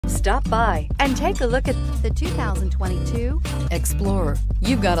Stop by and take a look at the 2022 Explorer.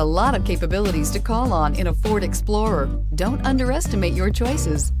 You've got a lot of capabilities to call on in a Ford Explorer. Don't underestimate your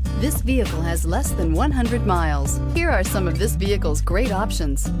choices. This vehicle has less than 100 miles. Here are some of this vehicle's great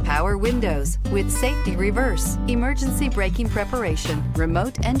options: power windows with safety reverse, emergency braking preparation,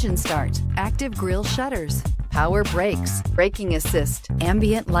 remote engine start, active grille shutters, power brakes, braking assist,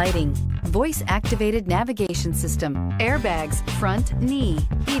 ambient lighting, voice-activated navigation system, airbags, front knee,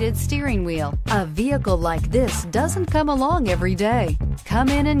 heated steering wheel. A vehicle like this doesn't come along every day. Come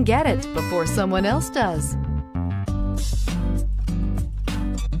in and get it before someone else does.